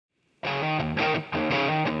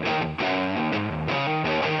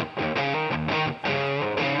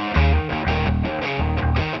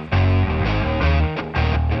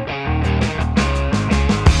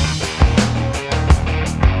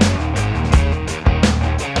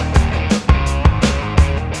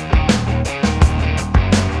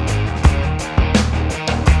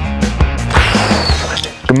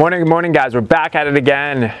Good morning guys. We're back at it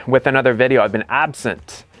again with another video. I've been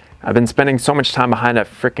absent. I've been spending so much time behind a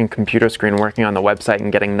freaking computer screen working on the website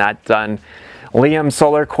and getting that done. Liam's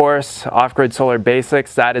solar course, Off-Grid Solar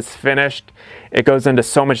Basics, that is finished. It goes into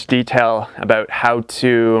so much detail about how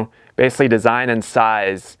to basically design and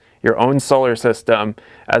size your own solar system,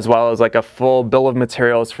 as well as like a full bill of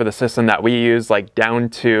materials for the system that we use, like down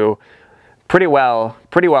to pretty well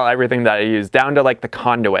everything that I use, down to like the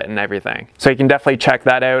conduit and everything. So you can definitely check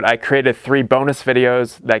that out. I created 3 bonus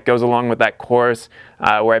videos that goes along with that course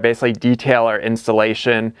where I basically detail our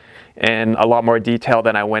installation in a lot more detail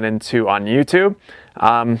than I went into on YouTube.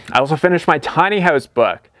 I also finished my tiny house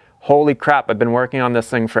book. Holy crap, I've been working on this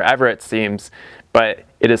thing forever it seems, but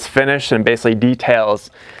it is finished and basically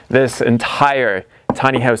details this entire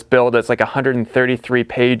tiny house build. It's like a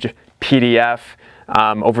 133-page PDF.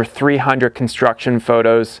 Over 300 construction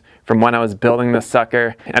photos from when I was building this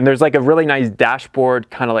sucker. And there's like a really nice dashboard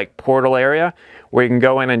kind of like portal area where you can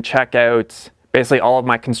go in and check out basically all of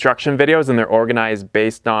my construction videos, and they're organized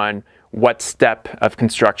based on what step of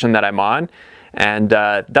construction that I'm on. And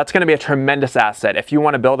that's going to be a tremendous asset. If you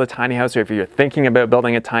want to build a tiny house, or if you're thinking about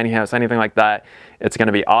building a tiny house, anything like that, it's going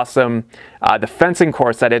to be awesome. The fencing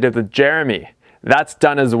course that I did with Jeremy, that's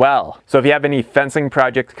done as well. So if you have any fencing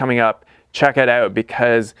projects coming up, check it out,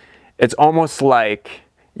 because it's almost like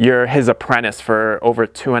you're his apprentice for over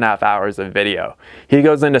 2.5 hours of video. He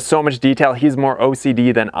goes into so much detail. He's more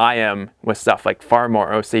OCD than I am with stuff, like far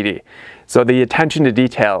more OCD. So the attention to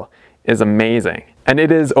detail is amazing. And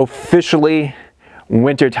it is officially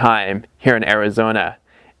winter time here in Arizona.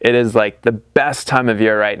 It is like the best time of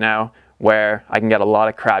year right now where I can get a lot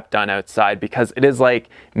of crap done outside, because it is like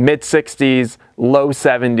mid 60s, low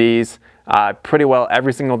 70s, pretty well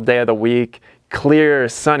every single day of the week. Clear,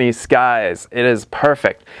 sunny skies. It is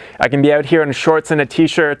perfect. I can be out here in shorts and a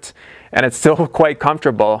t-shirt and it's still quite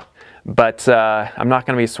comfortable, but I'm not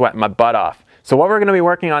going to be sweating my butt off. So what we're going to be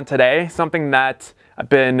working on today, something that I've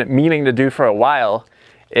been meaning to do for a while,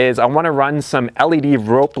 is I want to run some LED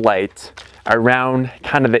rope light around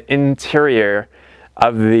kind of the interior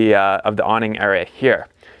of the awning area here,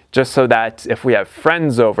 just so that if we have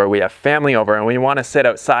friends over, we have family over, and we want to sit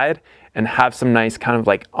outside and have some nice kind of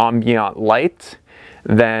like ambient light,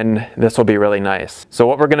 then this will be really nice. So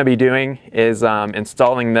what we're going to be doing is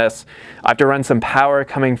installing this. I have to run some power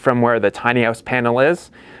coming from where the tiny house panel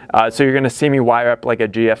is. So you're going to see me wire up like a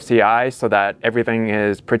GFCI so that everything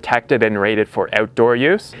is protected and rated for outdoor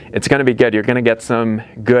use. It's going to be good. You're going to get some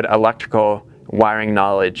good electrical wiring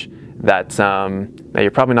knowledge that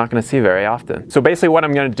you're probably not going to see very often. So basically what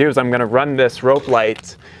I'm going to do is I'm going to run this rope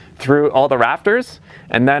light through all the rafters,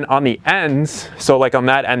 and then on the ends, so like on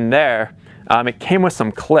that end there, it came with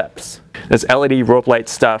some clips. This LED rope light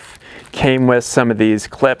stuff came with some of these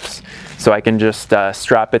clips, so I can just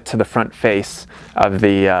strap it to the front face of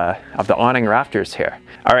the awning rafters here.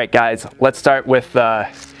 All right guys, let's start with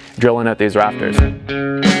drilling out these rafters.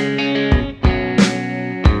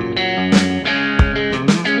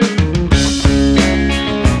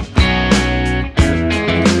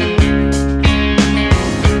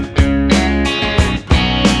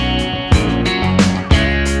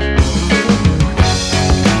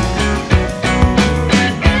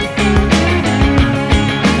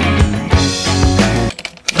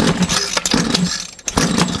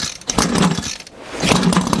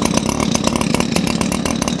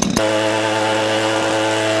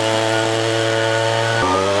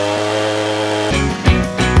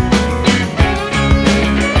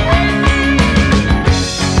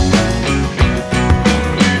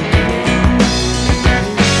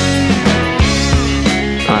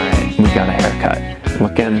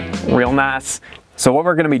 Looking real nice. So what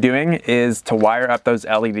we're going to be doing is to wire up those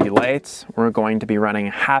LED lights, we're going to be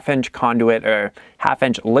running 1/2-inch conduit, or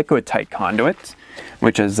 1/2-inch liquid tight conduit,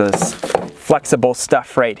 which is this flexible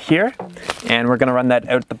stuff right here. And we're going to run that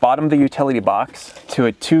out the bottom of the utility box to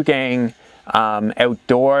a 2-gang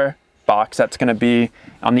outdoor box that's going to be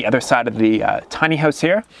on the other side of the tiny house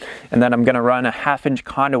here. And then I'm going to run a 1/2-inch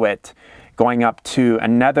conduit going up to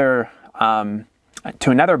another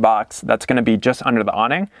box that's going to be just under the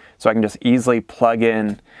awning, so I can just easily plug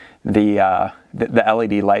in the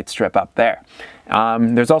LED light strip up there.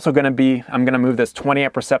 There's also going to be, I'm going to move this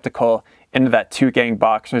 20-amp receptacle into that 2-gang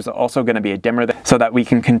box. There's also going to be a dimmer there so that we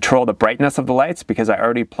can control the brightness of the lights, because I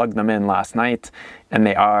already plugged them in last night and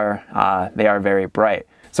they are very bright.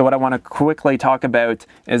 So what I want to quickly talk about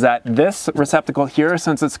is that this receptacle here,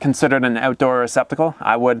 since it's considered an outdoor receptacle,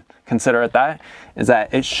 I would consider it that, is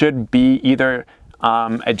that it should be either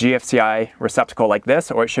a GFCI receptacle like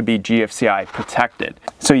this, or it should be GFCI protected.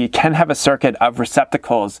 So you can have a circuit of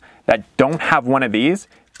receptacles that don't have one of these,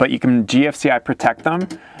 but you can GFCI protect them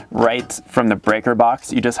right from the breaker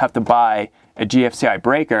box. You just have to buy a GFCI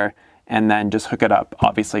breaker and then just hook it up,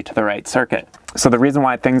 obviously, to the right circuit. So the reason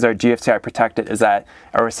why things are GFCI protected is that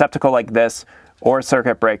a receptacle like this, or a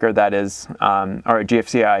circuit breaker that is, or a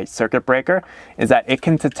GFCI circuit breaker, is that it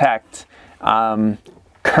can detect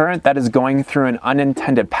current that is going through an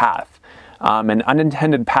unintended path. An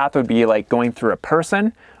unintended path would be like going through a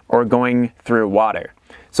person or going through water.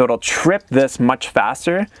 So it'll trip this much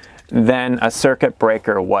faster than a circuit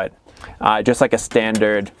breaker would, just like a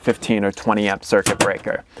standard 15 or 20 amp circuit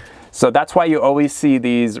breaker. So that's why you always see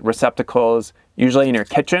these receptacles usually in your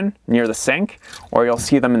kitchen near the sink, or you'll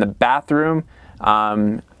see them in the bathroom,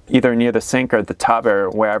 either near the sink or the tub or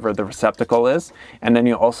wherever the receptacle is. And then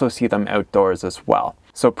you'll also see them outdoors as well.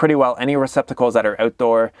 So pretty well any receptacles that are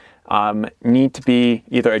outdoor need to be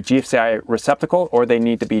either a GFCI receptacle or they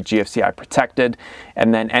need to be GFCI protected.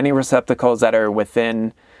 And then any receptacles that are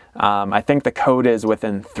within, I think the code is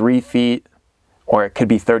within 3 feet, or it could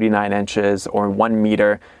be 39 inches or 1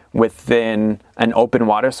 meter within an open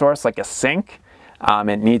water source like a sink,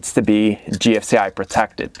 it needs to be GFCI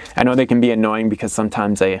protected. I know they can be annoying because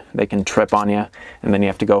sometimes they can trip on you and then you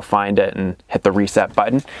have to go find it and hit the reset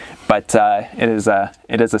button, but it is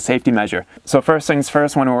a safety measure. So first things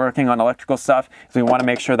first, when we're working on electrical stuff, is we want to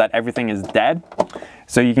make sure that everything is dead.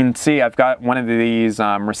 So you can see I've got one of these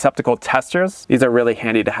receptacle testers. These are really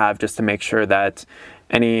handy to have just to make sure that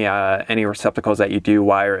any receptacles that you do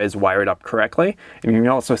wire is wired up correctly. And you can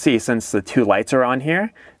also see, since the 2 lights are on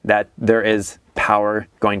here, that there is power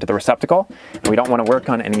going to the receptacle. And we don't want to work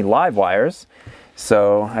on any live wires.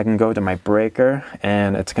 So I can go to my breaker,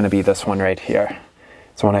 and it's going to be this one right here.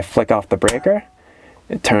 So when I flick off the breaker,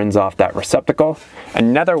 it turns off that receptacle.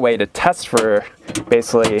 Another way to test for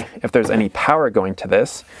basically if there's any power going to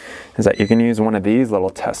this is that you can use one of these little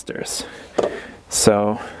testers.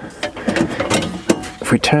 So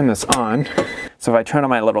if we turn this on, so if I turn on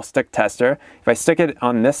my little stick tester, if I stick it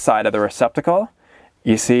on this side of the receptacle,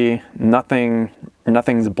 you see nothing's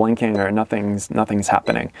blinking or nothing's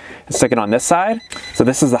happening. Stick it on this side. So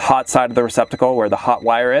this is the hot side of the receptacle where the hot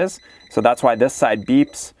wire is. So that's why this side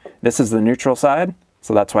beeps. This is the neutral side.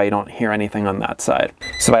 So that's why you don't hear anything on that side.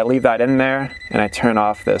 So if I leave that in there and I turn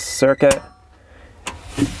off this circuit,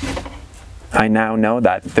 I now know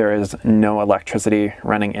that there is no electricity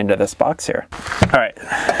running into this box here. All right,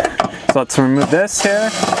 so let's remove this here.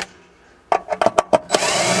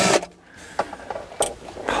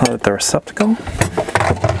 Pull out the receptacle.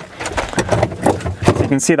 You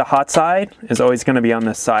can see the hot side is always going to be on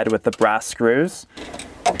this side with the brass screws.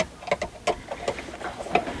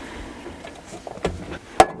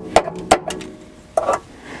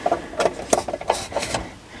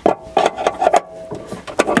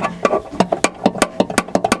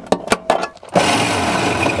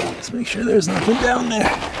 Make sure there's nothing down there.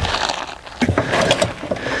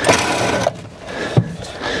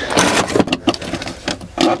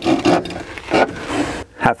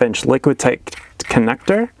 Half-inch liquid type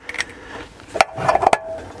connector.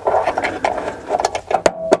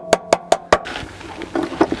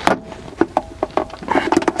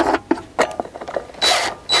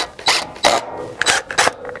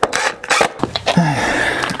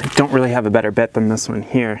 I don't really have a better bit than this one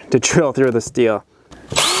here to drill through the steel.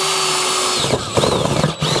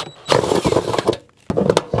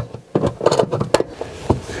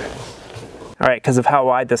 All right, because of how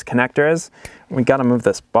wide this connector is, we got to move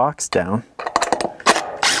this box down.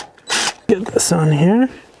 Get this on here.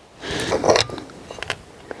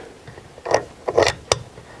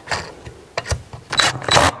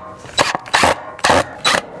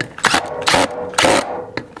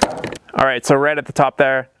 All right, so right at the top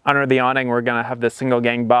there, under the awning, we're gonna have this single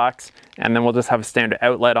gang box, and then we'll just have a standard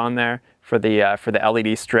outlet on there for the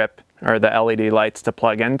LED strip or the LED lights to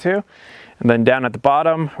plug into. And then down at the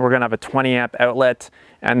bottom, we're gonna have a 20 amp outlet,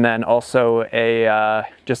 and then also a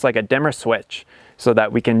just like a dimmer switch so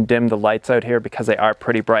that we can dim the lights out here because they are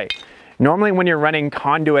pretty bright. Normally when you're running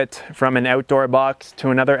conduit from an outdoor box to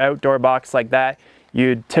another outdoor box like that,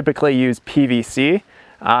 you'd typically use PVC.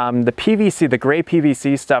 The PVC, the gray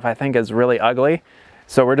PVC stuff, I think is really ugly.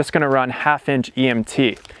 So we're just gonna run 1/2 inch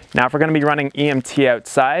EMT. Now if we're gonna be running EMT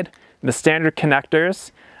outside, the standard connectors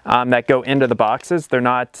that go into the boxes, they're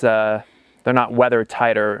not weather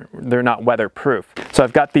tight or they're not weatherproof. So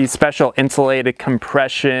I've got these special insulated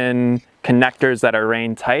compression connectors that are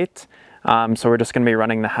rain tight. So we're just gonna be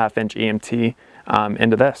running the 1/2 inch EMT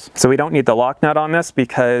into this. So we don't need the lock nut on this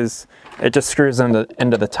because it just screws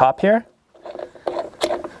into the top here.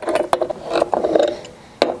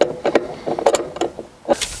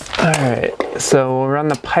 All right, so we'll run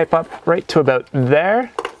the pipe up right to about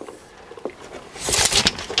there.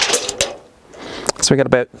 So we got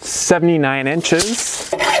about 79 inches.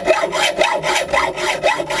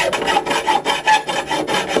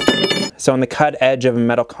 So on the cut edge of a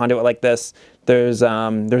metal conduit like this, there's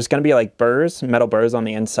going to be like burrs, metal burrs on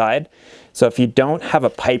the inside. So if you don't have a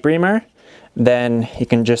pipe reamer, then you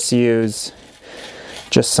can just use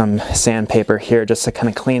just some sandpaper here just to kind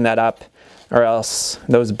of clean that up, or else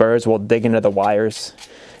those burrs will dig into the wires,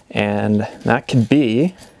 and that could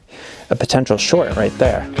be a potential short right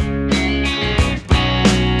there.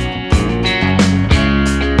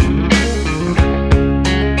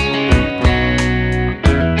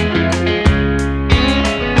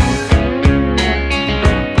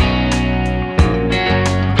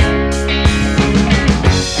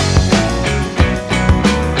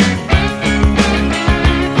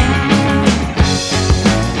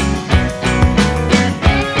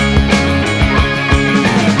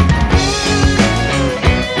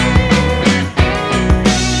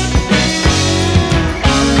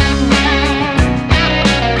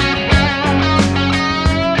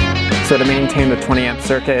 So to maintain the 20 amp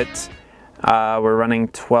circuit, we're running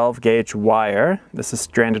 12 gauge wire. This is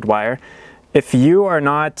stranded wire. If you are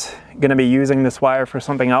not going to be using this wire for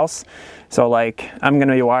something else, so like I'm going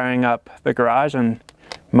to be wiring up the garage and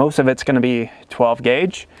most of it's going to be 12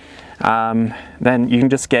 gauge, then you can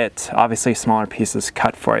just get obviously smaller pieces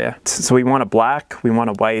cut for you. So we want a black, we want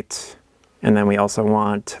a white, and then we also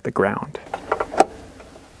want the ground.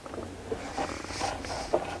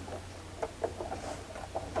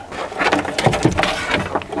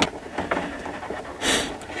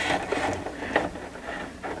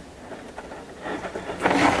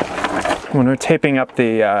 When we're taping up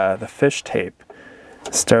the fish tape,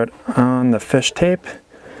 start on the fish tape,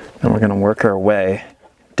 and we're going to work our way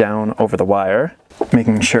down over the wire,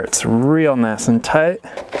 making sure it's real nice and tight.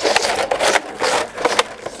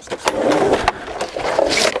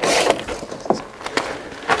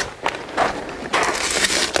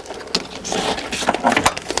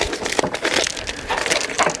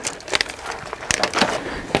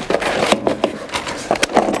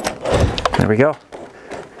 There we go.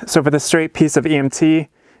 So for the straight piece of EMT,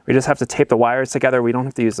 we just have to tape the wires together. We don't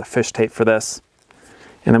have to use the fish tape for this.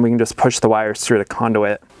 And then we can just push the wires through the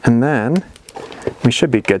conduit. And then we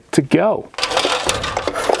should be good to go.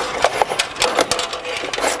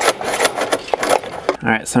 All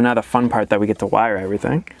right, so now the fun part that we get to wire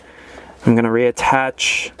everything. I'm gonna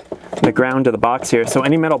reattach the ground to the box here. So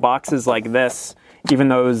any metal boxes like this, even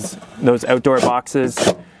those outdoor boxes,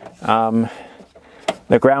 the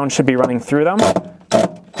ground should be running through them.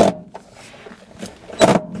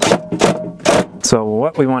 So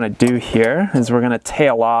what we want to do here is we're going to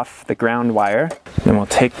tail off the ground wire, and we'll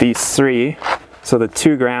take these three, so the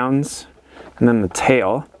two grounds and then the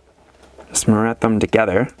tail, just marret them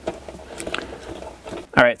together.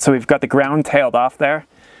 All right, so we've got the ground tailed off there.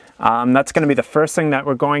 That's going to be the first thing that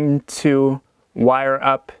we're going to wire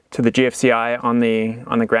up to the GFCI on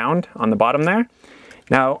the ground, on the bottom there.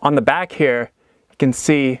 Now on the back here, you can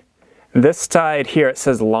see this side here, it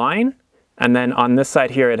says line. And then on this side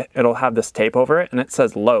here, it'll have this tape over it and it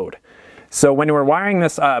says load. So when we're wiring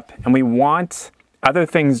this up and we want other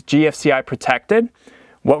things GFCI protected,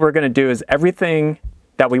 what we're gonna do is everything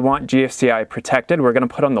that we want GFCI protected, we're gonna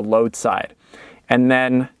put on the load side. And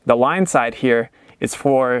then the line side here is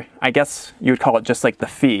for, I guess you would call it just like the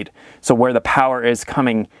feed. So where the power is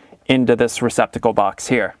coming into this receptacle box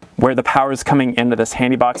here. Where the power is coming into this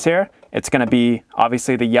handy box here, it's gonna be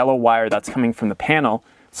obviously the yellow wire that's coming from the panel.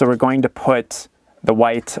 So we're going to put the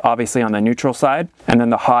white obviously on the neutral side and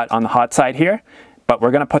then the hot on the hot side here, but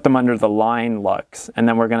we're going to put them under the line lugs. And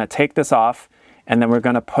then we're going to take this off and then we're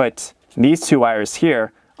going to put these two wires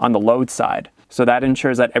here on the load side. So that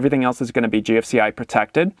ensures that everything else is going to be GFCI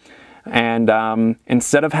protected. And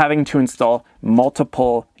instead of having to install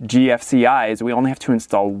multiple GFCIs, we only have to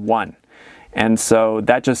install one. And so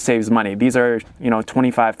that just saves money. These are, you know,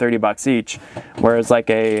 25, 30 bucks each. Whereas like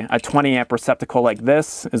a 20 amp receptacle like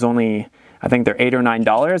this is only, I think they're $8 or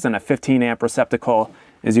 $9, and a 15 amp receptacle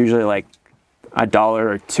is usually like $1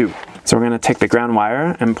 or $2. So we're gonna take the ground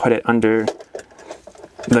wire and put it under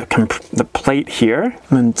the plate here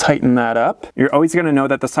and then tighten that up. You're always gonna know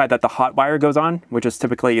that the side that the hot wire goes on, which is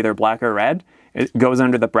typically either black or red, it goes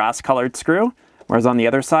under the brass colored screw. Whereas on the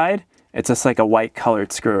other side, it's just like a white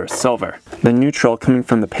colored screw or silver. The neutral coming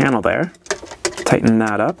from the panel there, tighten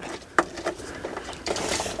that up.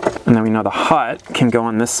 And then we know the hot can go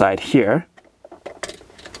on this side here.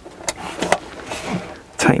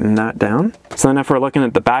 Tighten that down. So then if we're looking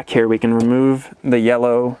at the back here, we can remove the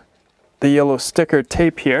yellow sticker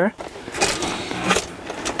tape here.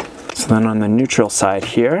 So then on the neutral side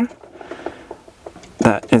here,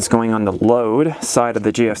 that is going on the load side of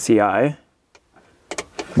the GFCI.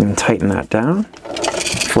 And tighten that down,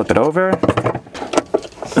 flip it over,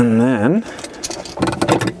 and then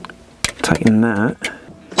tighten that.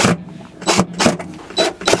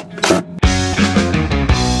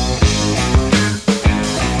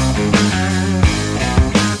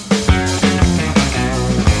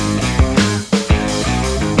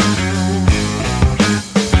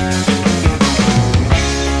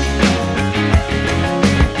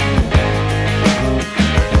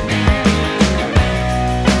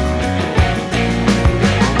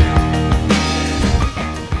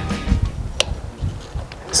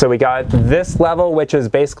 So we got this level, which is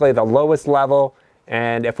basically the lowest level,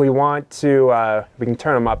 and if we want to, we can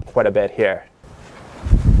turn them up quite a bit here.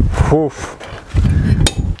 Oof.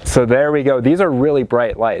 So there we go. These are really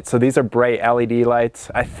bright lights. So these are bright LED lights.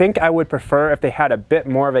 I think I would prefer if they had a bit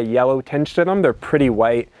more of a yellow tinge to them. They're pretty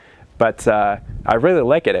white, but I really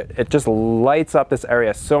like it. It just lights up this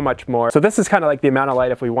area so much more. So this is kind of like the amount of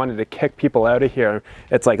light if we wanted to kick people out of here.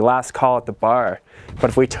 It's like last call at the bar. But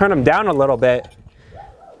if we turn them down a little bit,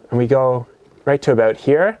 and we go right to about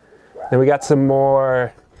here, then we got some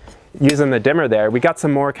more, using the dimmer there, we got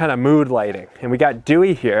some more kind of mood lighting. And we got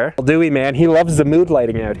Dewey here. Dewey, man, he loves the mood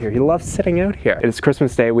lighting out here. He loves sitting out here. It's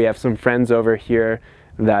Christmas Day. We have some friends over here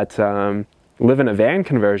that live in a van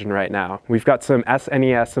conversion right now. We've got some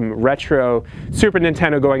SNES, some retro Super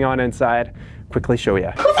Nintendo going on inside. Quickly show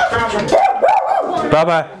you.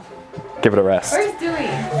 Baba, give it a rest. Where's Dewey?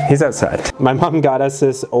 He's outside. My mom got us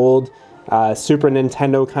this old Super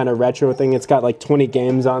Nintendo kind of retro thing. It's got like 20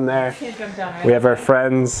 games on there. We have our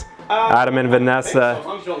friends, Adam and Vanessa,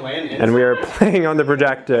 and we are playing on the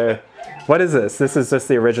projector. What is this? This is just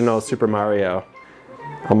the original Super Mario.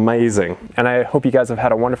 Amazing. And I hope you guys have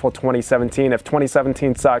had a wonderful 2017. If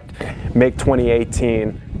 2017 sucked, make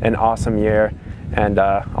 2018 an awesome year. And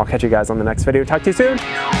I'll catch you guys on the next video. Talk to you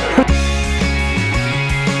soon.